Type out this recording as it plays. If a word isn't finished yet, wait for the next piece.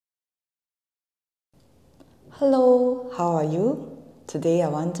Hello, how are you? Today I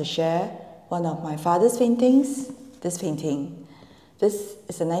want to share one of my father's paintings, this painting. This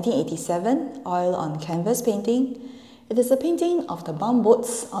is a 1987 oil on canvas painting. It is a painting of the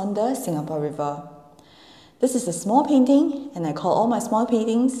bumboats on the Singapore River. This is a small painting and I call all my small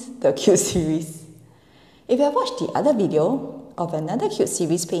paintings the Cute series. If you have watched the other video of another Cute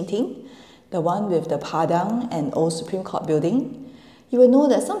series painting, the one with the Padang and Old Supreme Court building, you will know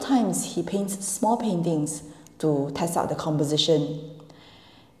that sometimes he paints small paintings to test out the composition.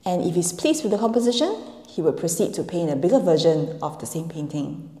 And if he's pleased with the composition, he will proceed to paint a bigger version of the same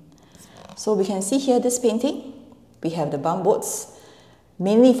painting. So we can see here this painting. We have the bumboats,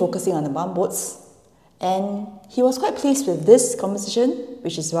 mainly focusing on the bumboats. And he was quite pleased with this composition,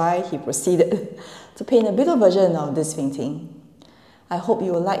 which is why he proceeded to paint a bigger version of this painting. I hope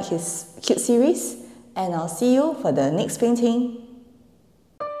you will like his Cute series, and I'll see you for the next painting.